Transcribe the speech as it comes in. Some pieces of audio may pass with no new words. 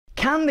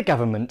Can the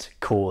government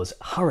cause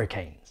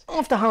hurricanes?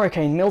 After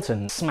Hurricane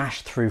Milton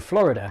smashed through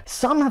Florida,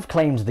 some have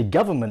claimed the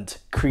government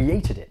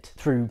created it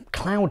through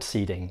cloud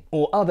seeding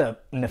or other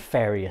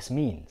nefarious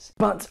means.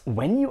 But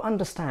when you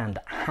understand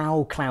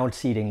how cloud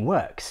seeding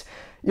works,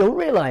 you'll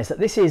realise that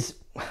this is,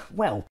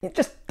 well, it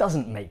just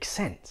doesn't make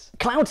sense.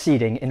 Cloud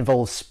seeding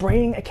involves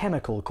spraying a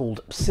chemical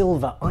called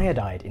silver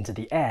iodide into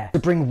the air to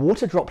bring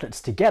water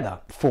droplets together,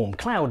 form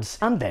clouds,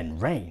 and then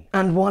rain.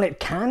 And while it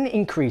can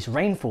increase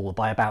rainfall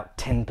by about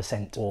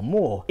 10% or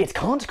more, it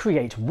can't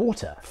create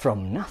water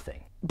from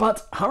nothing.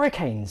 But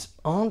hurricanes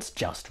aren't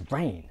just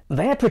rain.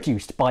 They're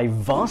produced by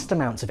vast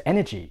amounts of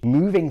energy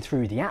moving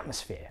through the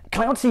atmosphere.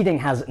 Cloud seeding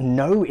has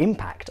no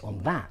impact on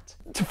that.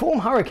 To form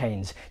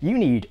hurricanes, you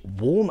need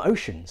warm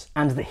oceans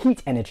and the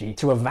heat energy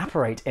to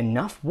evaporate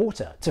enough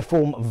water to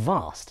form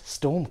vast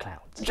storm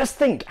clouds. Just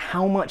think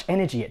how much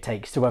energy it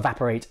takes to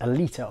evaporate a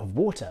litre of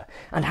water,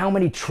 and how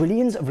many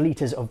trillions of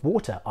litres of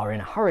water are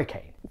in a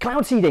hurricane.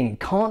 Cloud seeding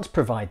can't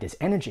provide this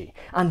energy,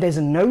 and there's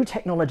no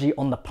technology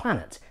on the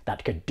planet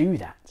that could do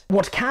that.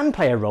 What can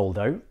play a role,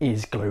 though,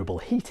 is global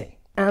heating.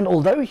 And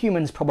although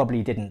humans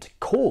probably didn't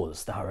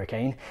cause the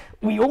hurricane,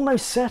 we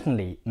almost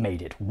certainly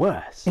made it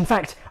worse. In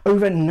fact,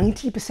 over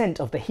 90%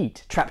 of the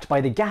heat trapped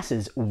by the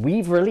gases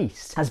we've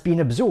released has been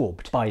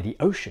absorbed by the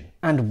ocean,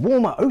 and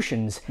warmer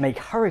oceans make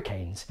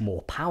hurricanes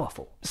more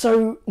powerful.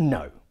 So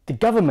no, the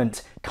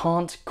government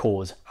can't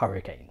cause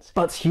hurricanes,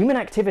 but human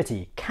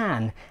activity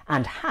can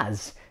and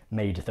has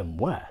made them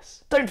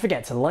worse. Don't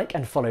forget to like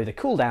and follow The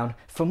Cooldown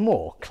for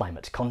more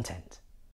climate content.